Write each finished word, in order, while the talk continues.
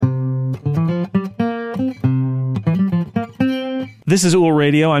This is Ool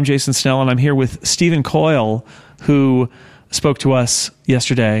Radio. I'm Jason Snell, and I'm here with Stephen Coyle, who spoke to us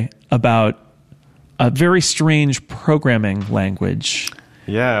yesterday about a very strange programming language.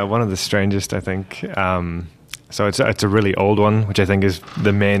 Yeah, one of the strangest, I think. So it's a really old one, which I think is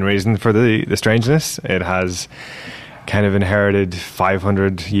the main reason for the strangeness. It has kind of inherited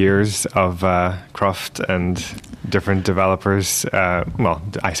 500 years of craft and different developers. Well,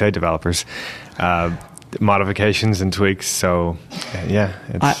 I say developers. Modifications and tweaks. So, yeah,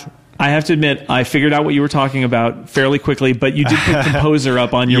 it's... I have to admit, I figured out what you were talking about fairly quickly, but you did put composer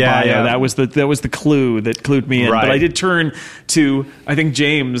up on your bio. Yeah. That was the clue that clued me in. Right. But I did turn to, I think,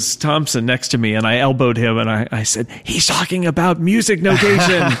 James Thompson next to me, and I elbowed him, and I said, he's talking about music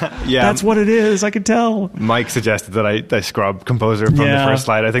notation. Yeah. That's what it is. I could tell. Mike suggested that I scrub composer from the first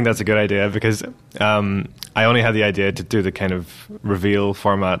slide. I think that's a good idea because I only had the idea to do the kind of reveal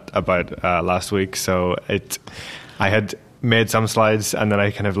format about last week, so I had made some slides and then I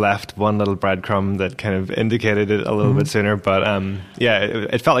kind of left one little breadcrumb that kind of indicated it a little bit sooner. But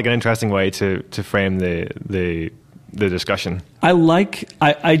it felt like an interesting way to frame the discussion. I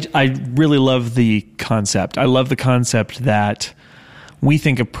really love the concept. I love the concept that we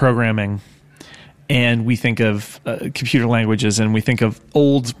think of programming and we think of computer languages and we think of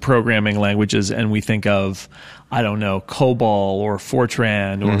old programming languages and we think of, I don't know, COBOL or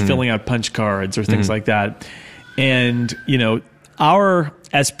Fortran or filling out punch cards or things like that. And, our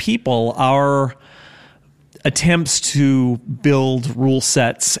attempts to build rule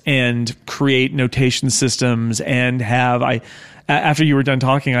sets and create notation systems and after you were done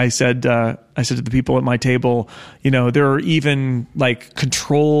talking, I said to the people at my table, there are even like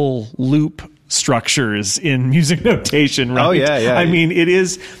control loop structures in music notation, right? Oh, yeah. I mean, it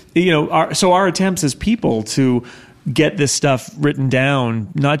is, our attempts as people to get this stuff written down,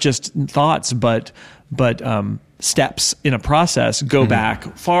 not just thoughts, but steps in a process go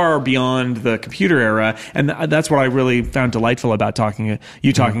back far beyond the computer era, and that's what I really found delightful about talking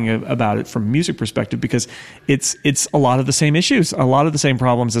about it from a music perspective, because it's a lot of the same issues, a lot of the same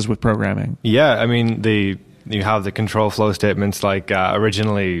problems as with programming. Yeah, I mean you have the control flow statements. Like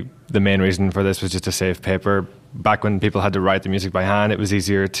originally, the main reason for this was just to save paper. Back when people had to write the music by hand, it was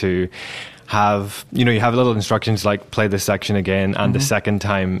easier to have, you have little instructions like play this section again and the second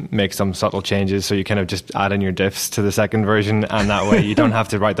time make some subtle changes, so you kind of just add in your diffs to the second version, and that way you don't have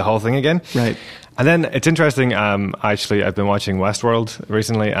to write the whole thing again. Right. And then it's interesting, actually I've been watching Westworld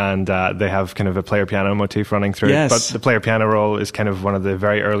recently, and they have kind of a player piano motif running through it, but the player piano roll is kind of one of the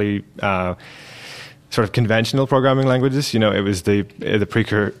very early sort of conventional programming languages. It was the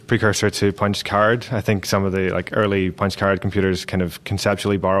precursor to punch card. I think some of the early punch card computers kind of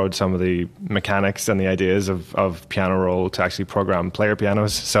conceptually borrowed some of the mechanics and the ideas of piano roll to actually program player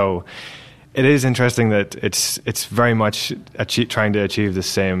pianos. So it is interesting that it's very much trying to achieve the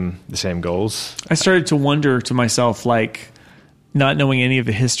same goals. I started to wonder to myself, not knowing any of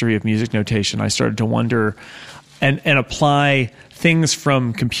the history of music notation, I started to wonder and apply things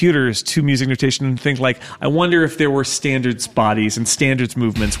from computers to music notation and think I wonder if there were standards bodies and standards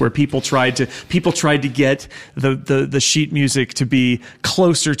movements where people tried to get the sheet music to be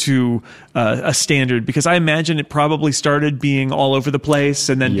closer to a standard, because I imagine it probably started being all over the place,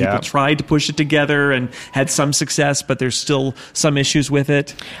 and then people tried to push it together and had some success, but there's still some issues with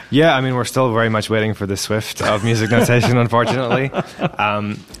it. Yeah, I mean, we're still very much waiting for the Swift of music notation, unfortunately. I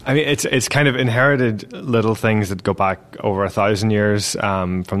mean, it's kind of inherited little things that go back over 1,000 years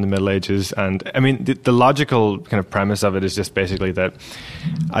from the Middle Ages. And I mean, the logical kind of premise of it is just basically that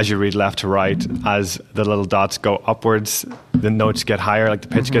as you read left to right, as the little dots go upwards, the notes get higher, like the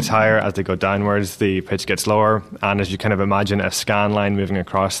pitch gets higher. As they go downwards, the pitch gets lower. And as you kind of imagine a scan line moving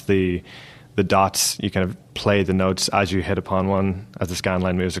across the dots, you kind of play the notes as you hit upon one as the scan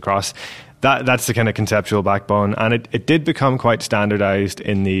line moves across. That's the kind of conceptual backbone. And it did become quite standardized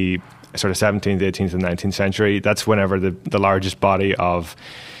in the sort of 17th, 18th, and 19th century. That's whenever the largest body of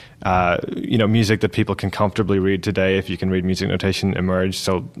music that people can comfortably read today, if you can read music notation, emerged.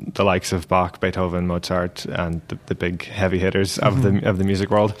 So the likes of Bach, Beethoven, Mozart, and the big heavy hitters of the music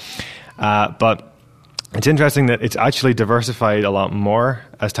world. But it's interesting that it's actually diversified a lot more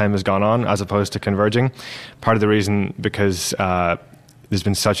as time has gone on, as opposed to converging. Part of the reason because there's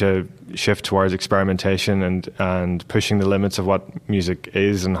been such a shift towards experimentation and pushing the limits of what music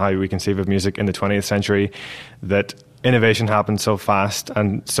is and how we conceive of music in the 20th century, that innovation happened so fast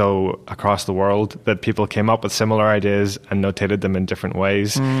and so across the world that people came up with similar ideas and notated them in different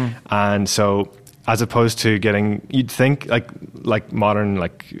ways. And so as opposed to you'd think like modern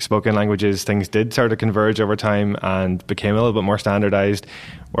spoken languages, things did sort of converge over time and became a little bit more standardized,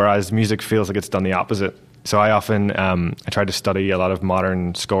 whereas music feels like it's done the opposite. So I often I try to study a lot of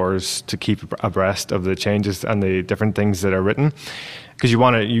modern scores to keep abreast of the changes and the different things that are written, because you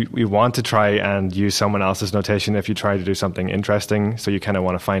want to try and use someone else's notation if you try to do something interesting. So you kind of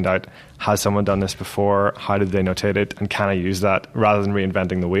want to find out, has someone done this before? How did they notate it? And can I use that, rather than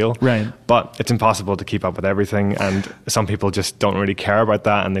reinventing the wheel? Right. But it's impossible to keep up with everything, and some people just don't really care about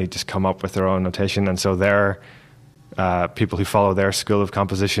that, and they just come up with their own notation. And so people who follow their school of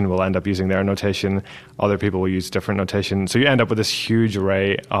composition will end up using their notation. Other people will use different notation. So you end up with this huge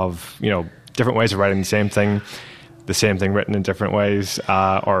array of, different ways of writing the same thing written in different ways,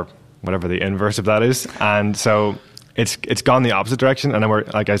 or whatever the inverse of that is. And so it's gone the opposite direction. And then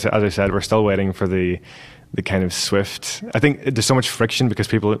as I said, we're still waiting for the kind of swift. I think there's so much friction because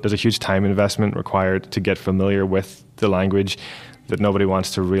there's a huge time investment required to get familiar with the language, that nobody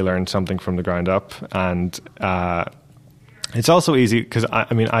wants to relearn something from the ground up. And it's also easy because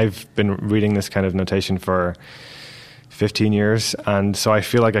I've been reading this kind of notation for 15 years, and so I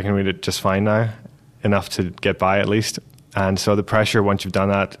feel like I can read it just fine now, enough to get by at least. And so the pressure, once you've done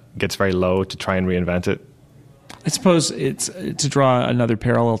that, gets very low to try and reinvent it. I suppose it's to draw another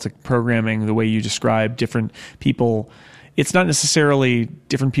parallel to programming, the way you describe different people. It's not necessarily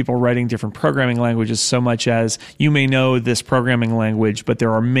different people writing different programming languages so much as you may know this programming language, but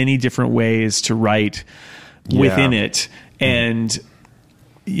there are many different ways to write within it. And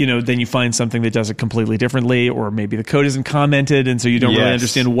then you find something that does it completely differently, or maybe the code isn't commented, and so you don't really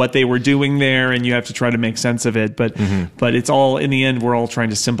understand what they were doing there, and you have to try to make sense of it. But it's all, in the end, we're all trying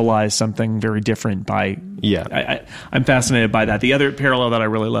to symbolize something very different by... I'm fascinated by that. The other parallel that I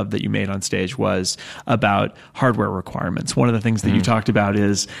really loved that you made on stage was about hardware requirements. One of the things that you talked about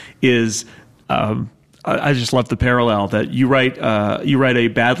is I just love the parallel that you write a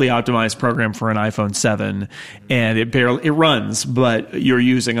badly optimized program for an iPhone 7 and it runs, but you're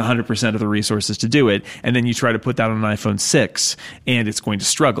using 100% of the resources to do it. And then you try to put that on an iPhone 6 and it's going to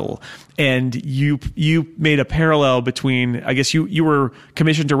struggle. And you made a parallel between, I guess you were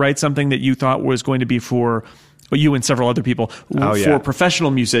commissioned to write something that you thought was going to be for you and several other people for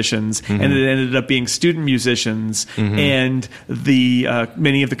professional musicians, and it ended up being student musicians. And the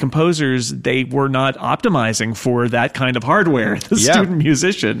many of the composers, they were not optimizing for that kind of hardware. The student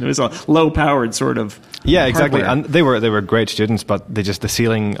musician, it was a low-powered sort of exactly. hardware. And they were great students, but the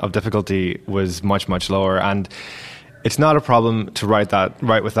ceiling of difficulty was much, much lower. And it's not a problem to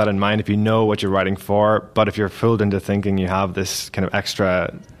write with that in mind if you know what you're writing for. But if you're fooled into thinking you have this kind of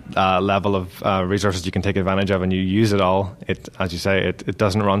extra level of resources you can take advantage of, and you use it all, as you say, it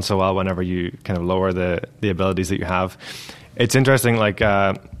doesn't run so well whenever you kind of lower the abilities that you have. It's interesting, like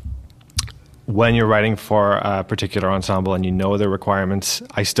when you're writing for a particular ensemble and you know the requirements,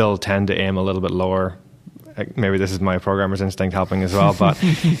 I still tend to aim a little bit lower. Maybe this is my programmer's instinct helping as well, but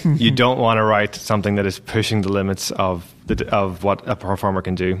you don't want to write something that is pushing the limits of what a performer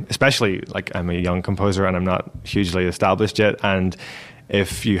can do, especially like I'm a young composer and I'm not hugely established yet. And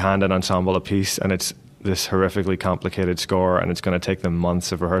if you hand an ensemble a piece and it's this horrifically complicated score and it's going to take them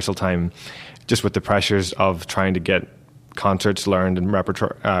months of rehearsal time, just with the pressures of trying to get concerts learned and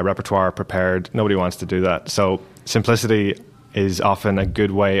repertoire prepared, nobody wants to do that. So simplicity is often a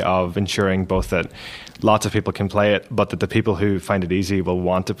good way of ensuring both that lots of people can play it, but that the people who find it easy will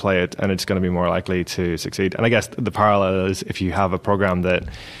want to play it, and it's going to be more likely to succeed. And I guess the parallel is if you have a program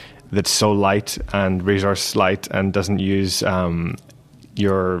that's so light and resource light and doesn't use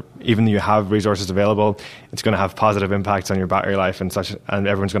even though you have resources available, it's going to have positive impacts on your battery life and such, and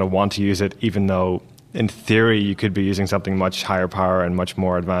everyone's going to want to use it, even though in theory you could be using something much higher power and much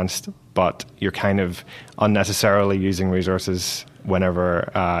more advanced, but you're kind of unnecessarily using resources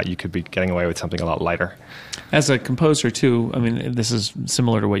whenever you could be getting away with something a lot lighter. As a composer too, I mean, this is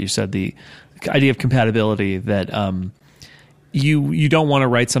similar to what you said, the idea of compatibility, that you don't want to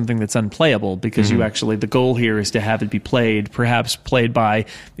write something that's unplayable, because you actually, the goal here is to have it be played, perhaps played by,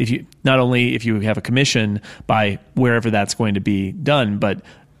 not only if you have a commission, by wherever that's going to be done, but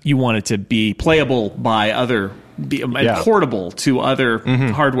you want it to be playable by other, and portable to other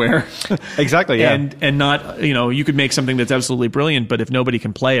hardware. Exactly, yeah. And not, you could make something that's absolutely brilliant, but if nobody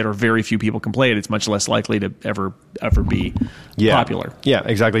can play it or very few people can play it, it's much less likely to ever be popular. Yeah,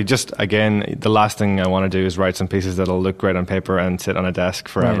 exactly. Just, again, the last thing I want to do is write some pieces that'll look great on paper and sit on a desk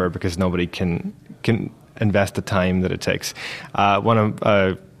forever, because nobody can invest the time that it takes.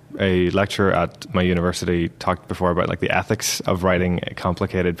 A lecturer at my university talked before about like the ethics of writing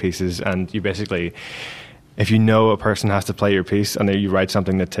complicated pieces, and you basically if you know a person has to play your piece and then you write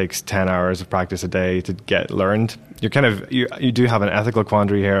something that takes 10 hours of practice a day to get learned, you do have an ethical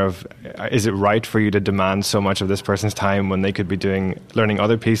quandary here of, is it right for you to demand so much of this person's time when they could be learning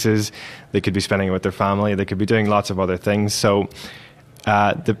other pieces, they could be spending it with their family, they could be doing lots of other things. So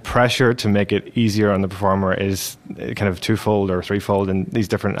the pressure to make it easier on the performer is kind of twofold or threefold in these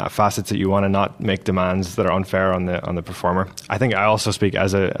different facets that you want to not make demands that are unfair on the performer. I think I also speak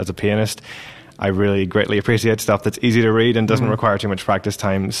as a pianist. I really greatly appreciate stuff that's easy to read and doesn't require too much practice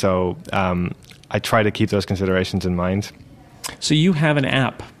time. So I try to keep those considerations in mind. So you have an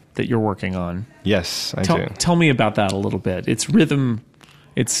app that you're working on. Yes, I do. Tell me about that a little bit. It's rhythm.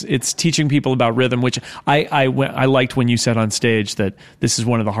 It's teaching people about rhythm, which I liked when you said on stage that this is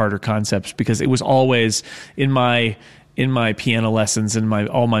one of the harder concepts, because it was always in my piano lessons and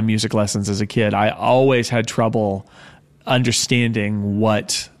all my music lessons as a kid, I always had trouble understanding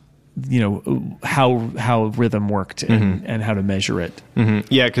how rhythm worked and how to measure it.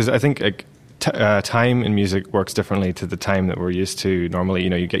 Mm-hmm. Yeah, because I think time in music works differently to the time that we're used to normally.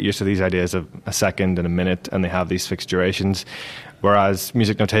 You get used to these ideas of a second and a minute, and they have these fixed durations. Whereas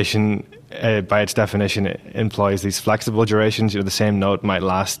music notation, by its definition, it employs these flexible durations. The same note might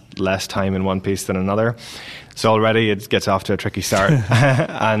last less time in one piece than another. So already it gets off to a tricky start.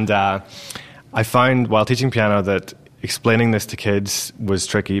 And I found while teaching piano that explaining this to kids was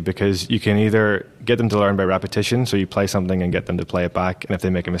tricky, because you can either get them to learn by repetition, so you play something and get them to play it back, and if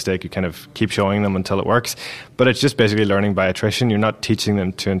they make a mistake you kind of keep showing them until it works, but it's just basically learning by attrition. You're not teaching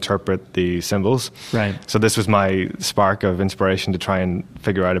them to interpret the symbols. Right. So this was my spark of inspiration to try and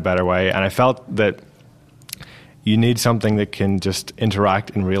figure out a better way, and I felt that you need something that can just interact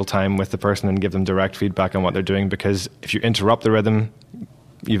in real time with the person and give them direct feedback on what they're doing, because if you interrupt the rhythm,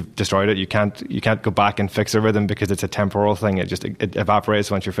 you've destroyed it. You can't go back and fix a rhythm because it's a temporal thing. It evaporates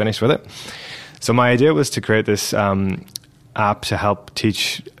once you're finished with it. So my idea was to create this app to help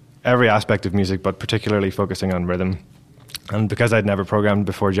teach every aspect of music, but particularly focusing on rhythm. And because I'd never programmed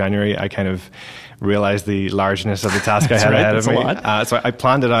before January, I kind of realized the largeness of the task I had ahead of me. So I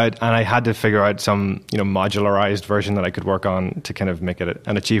planned it out, and I had to figure out some modularized version that I could work on to kind of make it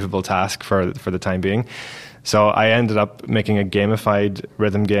an achievable task for the time being. So I ended up making a gamified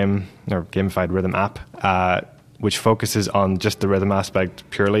rhythm game, or gamified rhythm app, which focuses on just the rhythm aspect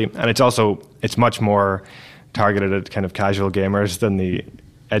purely. And it's much more targeted at kind of casual gamers than the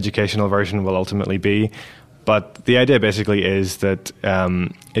educational version will ultimately be. But the idea basically is that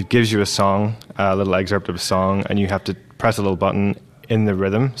it gives you a song, a little excerpt of a song, and you have to press a little button in the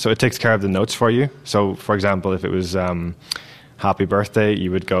rhythm. So it takes care of the notes for you. So for example, if it was Happy Birthday, you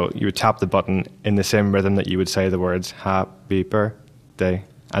would tap the button in the same rhythm that you would say the words Happy Birthday,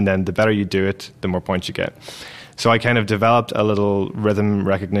 and then the better you do it, the more points you get. So I kind of developed a little rhythm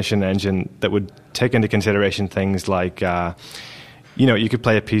recognition engine that would take into consideration things like you could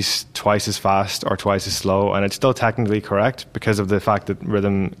play a piece twice as fast or twice as slow, and it's still technically correct because of the fact that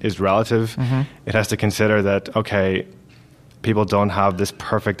rhythm is relative. Mm-hmm. It has to consider that, okay, people don't have this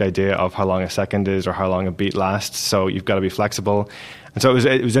perfect idea of how long a second is or how long a beat lasts, so you've got to be flexible. And so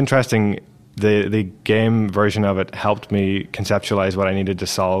it was interesting. The game version of it helped me conceptualize what I needed to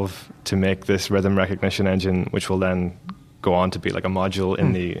solve to make this rhythm recognition engine, which will then go on to be like a module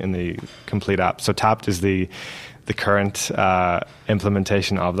in the complete app. So Tapt is the current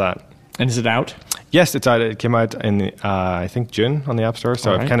implementation of that. And is it out? Yes, it's out. It came out in I think June on the App Store.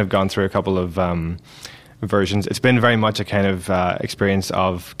 So I've kind of gone through a couple of versions. It's been very much a kind of experience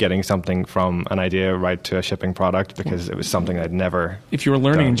of getting something from an idea right to a shipping product, because it was something I'd never If you were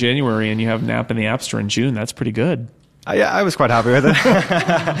learning done. in January and you have an app in the App Store in June, that's pretty good. Yeah, I was quite happy with it.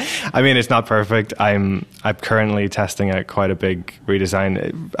 I mean, it's not perfect. I'm currently testing out quite a big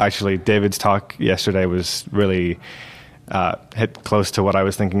redesign. Actually, David's talk yesterday was really hit close to what I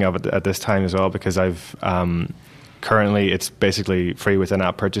was thinking of at this time as well, because I've currently it's basically free with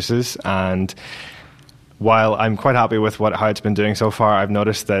in-app purchases, and while I'm quite happy with how it's been doing so far, I've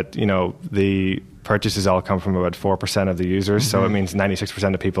noticed that the purchases all come from about 4% of the users. Mm-hmm. So it means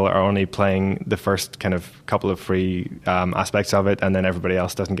 96% of people are only playing the first kind of couple of free aspects of it, and then everybody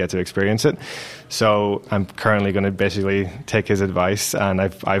else doesn't get to experience it. So I'm currently going to basically take his advice, and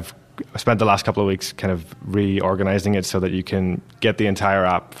I've spent the last couple of weeks kind of reorganizing it so that you can get the entire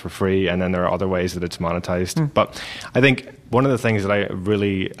app for free, and then there are other ways that it's monetized. But I think one of the things that I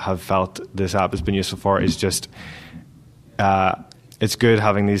really have felt this app has been useful for is just it's good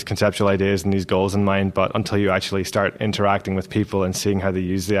having these conceptual ideas and these goals in mind, but until you actually start interacting with people and seeing how they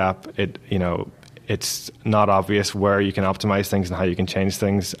use the app, it's not obvious where you can optimize things and how you can change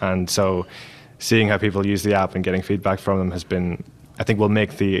things. And so seeing how people use the app and getting feedback from them has been, I think, will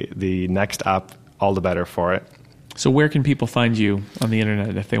make the next app all the better for it. So where can people find you on the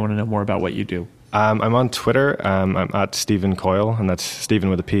internet if they want to know more about what you do? I'm on Twitter. I'm at Stephen Coyle, and that's Stephen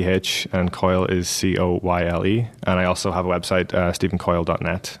with a PH, and Coyle is Coyle. And I also have a website,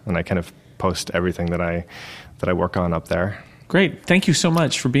 stephencoyle.net, and I kind of post everything that I work on up there. Great. Thank you so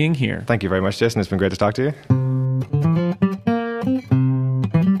much for being here. Thank you very much, Jason. It's been great to talk to you.